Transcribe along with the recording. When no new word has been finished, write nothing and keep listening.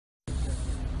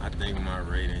I think my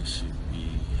rating should be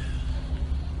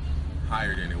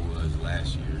higher than it was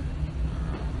last year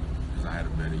because I had a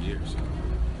better year. So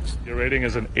Your rating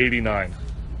is an 89.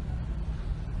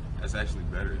 that's actually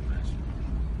better than last year.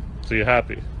 So you're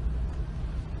happy?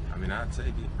 I mean, I'd take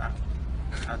it.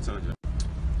 I told you.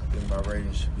 I think my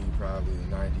rating should be probably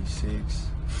 96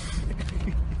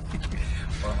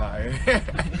 or higher.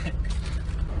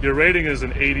 Your rating is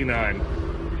an 89.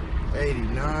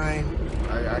 89.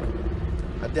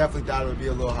 I definitely thought it would be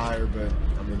a little higher, but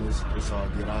I mean it's all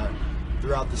good.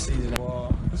 Throughout the season.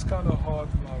 Well, it's kind of hard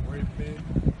to rate me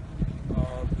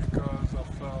because I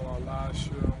felt last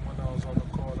year when I was on the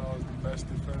court, I was the best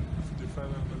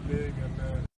defender in the league, and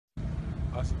then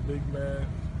as a big man,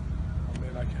 I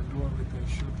mean I can do everything: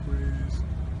 shoot threes,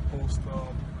 post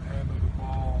up, handle the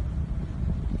ball,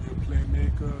 be a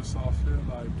playmaker. So I feel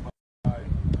like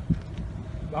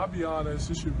I'll be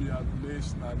honest, it should be at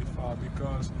least 95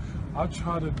 because I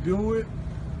try to do it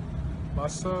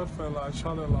myself and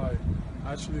try to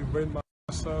actually rate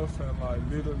myself and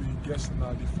literally guess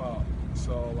 95.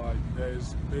 So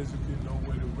there's basically no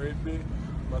way to rate me,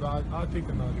 but I think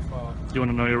a 95. You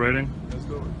want to know your rating? Let's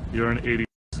do it. You're an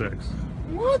 86.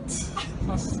 What?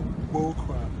 That's bull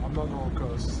crap. I'm not gonna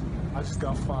cuss. I just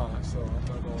got fined, so I'm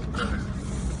not gonna cuss.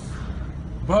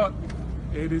 But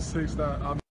 86, that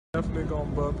I'm definitely gonna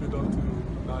bump it up to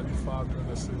 95 during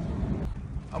the season.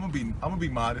 I'm gonna be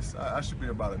modest. I should be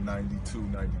about a 92,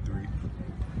 93.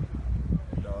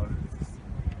 You know,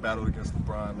 battled against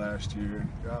LeBron last year.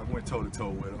 I went toe to toe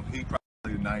with him. He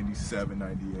probably a 97,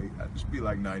 98. I should be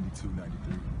like 92,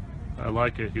 93. I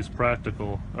like it. He's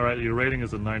practical. All right, your rating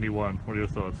is a 91. What are your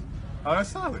thoughts? Oh, that's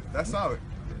solid. That's solid.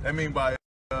 I mean, by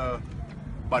the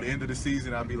end of the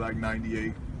season, I'll be like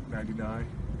 98, 99.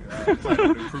 I plan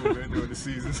on improving during the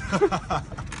seasons.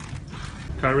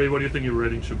 Kyrie, what do you think your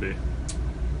rating should be?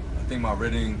 I think my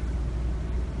rating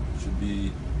should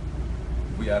be,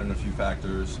 if we add in a few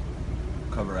factors,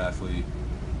 cover athlete,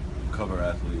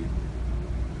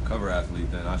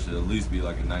 then I should at least be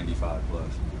like a 95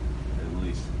 plus. At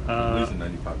least a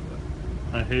 95 plus.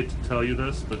 I hate to tell you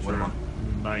this, but What you're am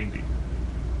 90.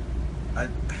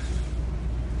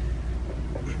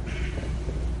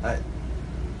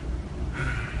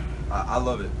 I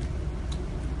love it.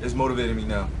 It's motivating me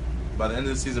now. By the end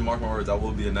of the season, mark my words, I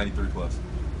will be a 93 plus.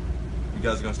 You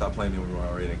guys are gonna stop playing me with my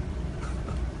rating.